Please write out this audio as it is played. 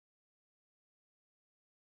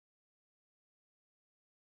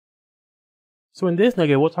So in this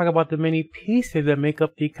nugget, we'll talk about the many pieces that make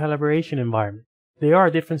up the collaboration environment. There are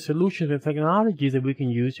different solutions and technologies that we can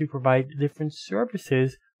use to provide different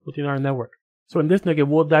services within our network. So in this nugget,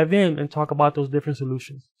 we'll dive in and talk about those different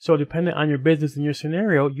solutions. So depending on your business and your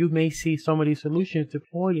scenario, you may see some of these solutions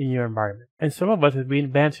deployed in your environment. And some of us, as we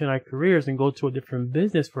advance in our careers and go to a different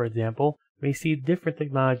business, for example, may see different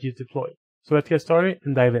technologies deployed. So let's get started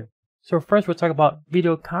and dive in. So first, we'll talk about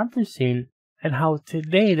video conferencing and how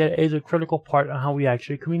today that is a critical part of how we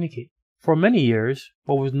actually communicate. For many years,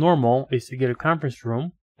 what was normal is to get a conference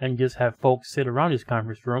room and just have folks sit around this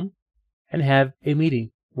conference room and have a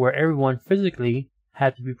meeting where everyone physically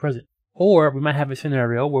had to be present. Or we might have a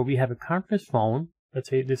scenario where we have a conference phone. Let's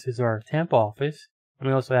say this is our Tampa office, and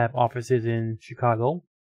we also have offices in Chicago,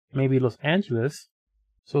 maybe Los Angeles.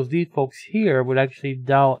 So these folks here would actually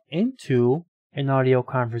dial into an audio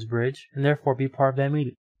conference bridge and therefore be part of that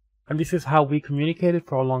meeting. And this is how we communicated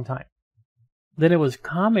for a long time. Then it was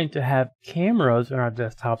common to have cameras on our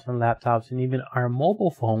desktops and laptops and even our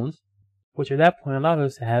mobile phones, which at that point allowed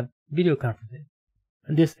us to have video conferencing.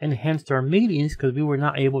 And this enhanced our meetings because we were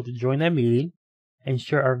not able to join that meeting and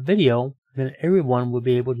share our video. Then everyone would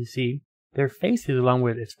be able to see their faces along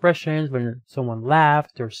with expressions when someone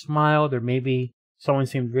laughed or smiled, or maybe someone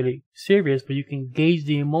seemed really serious, but you can gauge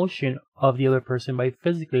the emotion of the other person by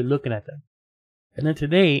physically looking at them. And then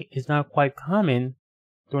today, it's not quite common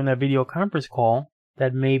during that video conference call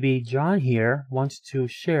that maybe John here wants to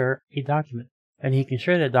share a document. And he can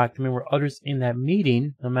share that document where others in that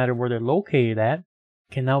meeting, no matter where they're located at,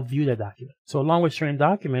 can now view that document. So along with sharing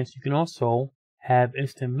documents, you can also have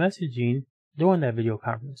instant messaging during that video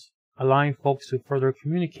conference, allowing folks to further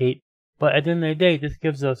communicate. But at the end of the day, this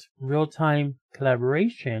gives us real-time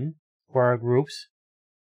collaboration for our groups,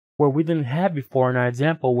 where we didn't have before in our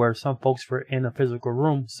example where some folks were in a physical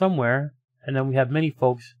room somewhere, and then we have many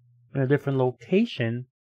folks in a different location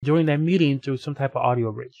joining that meeting through some type of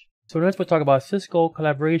audio bridge. So next we'll talk about Cisco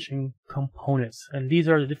Collaboration Components. And these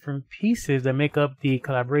are the different pieces that make up the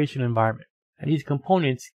collaboration environment. And these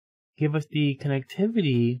components give us the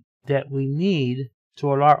connectivity that we need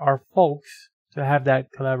to allow our folks to have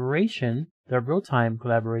that collaboration, their real-time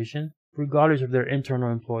collaboration, regardless of their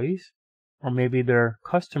internal employees, or maybe their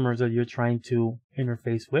customers that you're trying to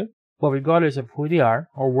interface with. But regardless of who they are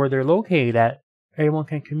or where they're located at, everyone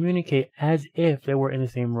can communicate as if they were in the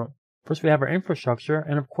same room. First, we have our infrastructure,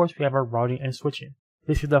 and of course, we have our routing and switching.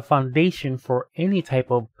 This is the foundation for any type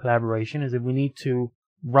of collaboration, is that we need to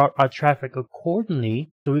route our traffic accordingly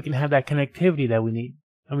so we can have that connectivity that we need.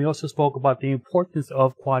 And we also spoke about the importance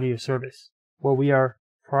of quality of service, where we are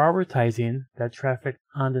prioritizing that traffic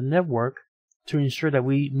on the network to ensure that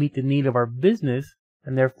we meet the need of our business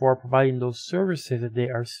and therefore providing those services that they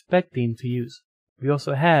are expecting to use. We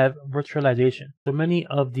also have virtualization. So many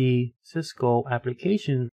of the Cisco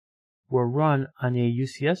applications will run on a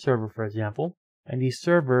UCS server, for example, and these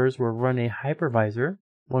servers will run a hypervisor,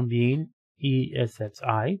 one being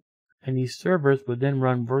ESXi, and these servers would then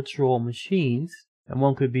run virtual machines, and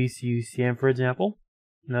one could be CUCM, for example.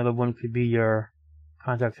 Another one could be your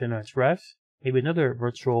Contact Center Express. Maybe another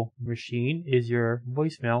virtual machine is your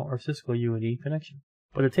voicemail or Cisco UNE connection.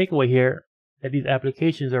 But the takeaway here that these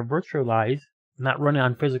applications are virtualized, not running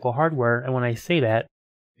on physical hardware. And when I say that,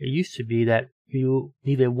 it used to be that you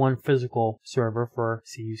needed one physical server for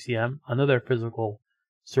CUCM, another physical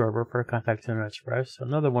server for Contact Center Express,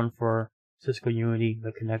 another one for Cisco UNE,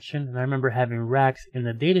 the connection. And I remember having racks in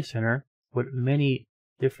the data center with many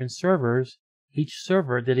different servers, each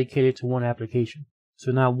server dedicated to one application.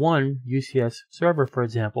 So now one UCS server, for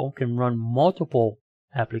example, can run multiple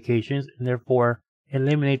applications and therefore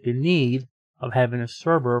eliminate the need of having a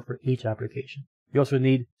server for each application. You also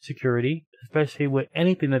need security, especially with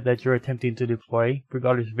anything that you're attempting to deploy,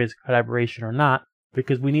 regardless if it's collaboration or not,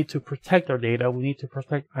 because we need to protect our data, we need to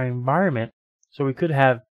protect our environment. So we could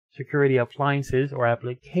have security appliances or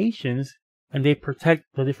applications, and they protect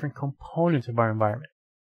the different components of our environment.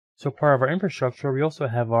 So part of our infrastructure, we also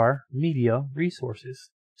have our media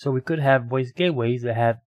resources. So we could have voice gateways that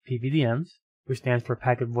have PVDMs, which stands for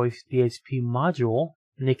Packet Voice DSP Module,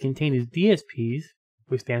 and they contain these DSPs,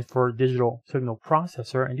 which stands for Digital Signal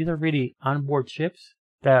Processor, and these are really onboard chips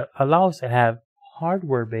that allow us to have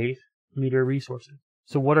hardware-based media resources.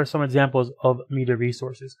 So what are some examples of media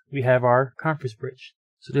resources? We have our conference bridge.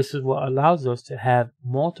 So this is what allows us to have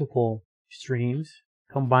multiple streams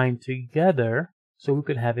combined together so we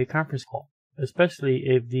could have a conference call, especially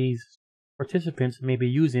if these participants may be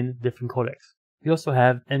using different codecs. We also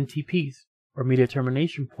have MTPs, or media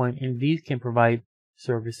termination point, and these can provide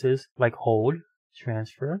services like hold,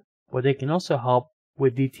 transfer, but they can also help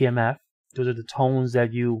with DTMF. Those are the tones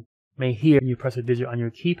that you may hear when you press a digit on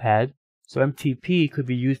your keypad. So MTP could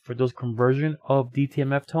be used for those conversion of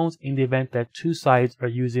DTMF tones in the event that two sides are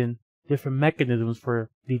using different mechanisms for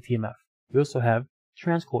DTMF. We also have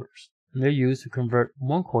transcoders, and they're used to convert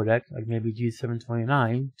one codec, like maybe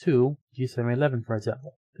G729, to G711, for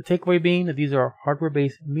example. The takeaway being that these are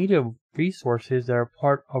hardware-based media resources that are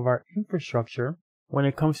part of our infrastructure when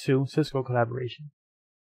it comes to Cisco collaboration.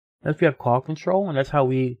 Next, we have call control, and that's how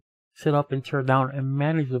we set up and turn down and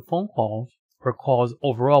manage the phone calls or calls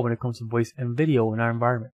overall when it comes to voice and video in our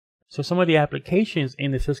environment. So some of the applications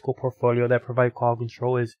in the Cisco portfolio that provide call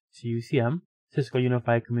control is CUCM, Cisco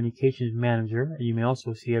Unified Communications Manager, and you may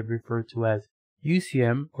also see it referred to as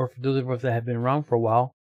UCM, or for those of us that have been around for a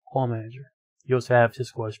while, Call Manager. You also have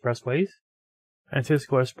Cisco Expressways, and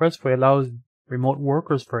Cisco Expressway allows remote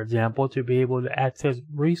workers, for example, to be able to access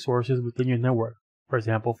resources within your network, for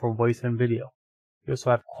example, for voice and video. You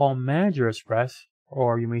also have Call Manager Express,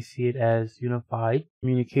 or you may see it as Unified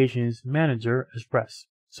Communications Manager Express.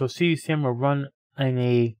 So CUCM will run in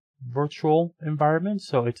a virtual environment,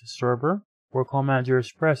 so it's a server, where Call Manager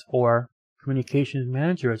Express or Communications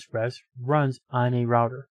Manager Express runs on a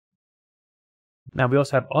router. Now we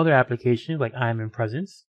also have other applications like IM and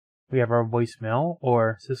Presence. We have our voicemail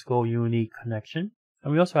or Cisco Unique Connection,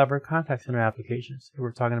 and we also have our contact center applications.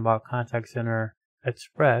 We're talking about Contact Center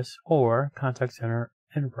Express or Contact Center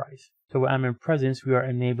Enterprise. So with IM and Presence, we are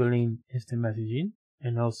enabling instant messaging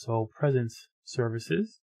and also presence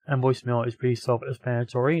services. And voicemail is pretty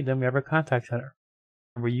self-explanatory. Then we have our contact center,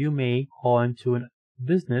 where you may call into a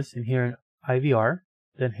business and hear an IVR,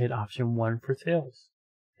 then hit option 1 for sales.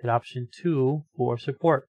 Hit option 2 for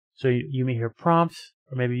support. So you may hear prompts,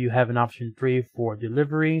 or maybe you have an option 3 for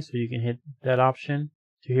delivery, so you can hit that option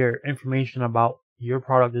to hear information about your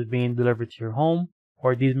product is being delivered to your home,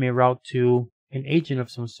 or these may route to an agent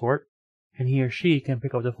of some sort, and he or she can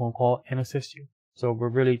pick up the phone call and assist you. So we're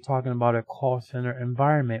really talking about a call center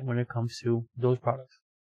environment when it comes to those products.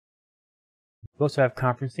 We also have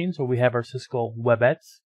conferencing, so we have our Cisco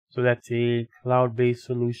WebEx. So that's a cloud-based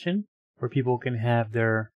solution where people can have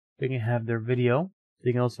their video.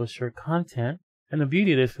 They can also share content. And the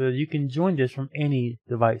beauty of this is that you can join this from any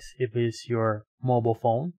device. If it's your mobile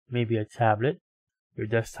phone, maybe a tablet, your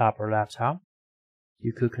desktop or laptop.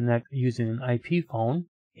 You could connect using an IP phone.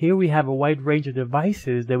 Here we have a wide range of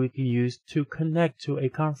devices that we can use to connect to a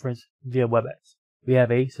conference via WebEx. We have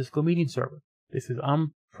a Cisco meeting server. This is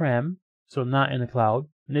on-prem, so not in the cloud.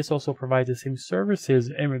 And this also provides the same services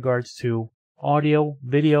in regards to audio,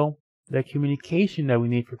 video, the communication that we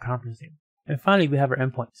need for conferencing. And finally, we have our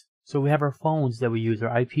endpoints. So we have our phones that we use,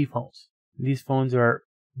 our IP phones. These phones are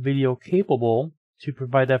video capable to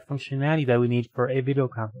provide that functionality that we need for a video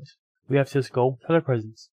conference. We have Cisco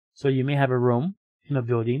Telepresence. So you may have a room in a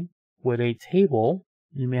building with a table.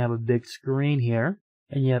 You may have a big screen here,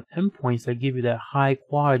 and you have endpoints that give you that high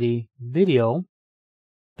quality video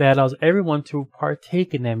that allows everyone to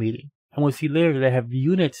partake in that meeting. And we'll see later that they have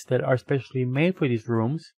units that are specially made for these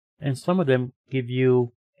rooms, and some of them give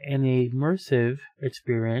you an immersive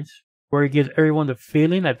experience where it gives everyone the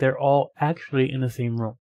feeling that they're all actually in the same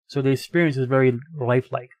room. So the experience is very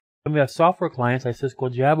lifelike. And we have software clients like Cisco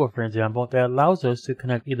Jabber, for example, that allows us to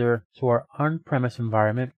connect either to our on-premise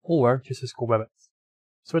environment or to Cisco WebEx.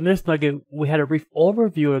 So in this nugget, we had a brief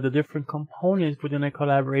overview of the different components within a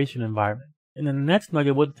collaboration environment. And in the next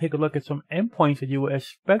nugget, we'll take a look at some endpoints that you would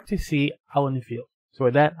expect to see out in the field. So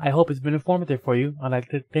with that, I hope it's been informative for you. I'd like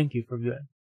to thank you for viewing.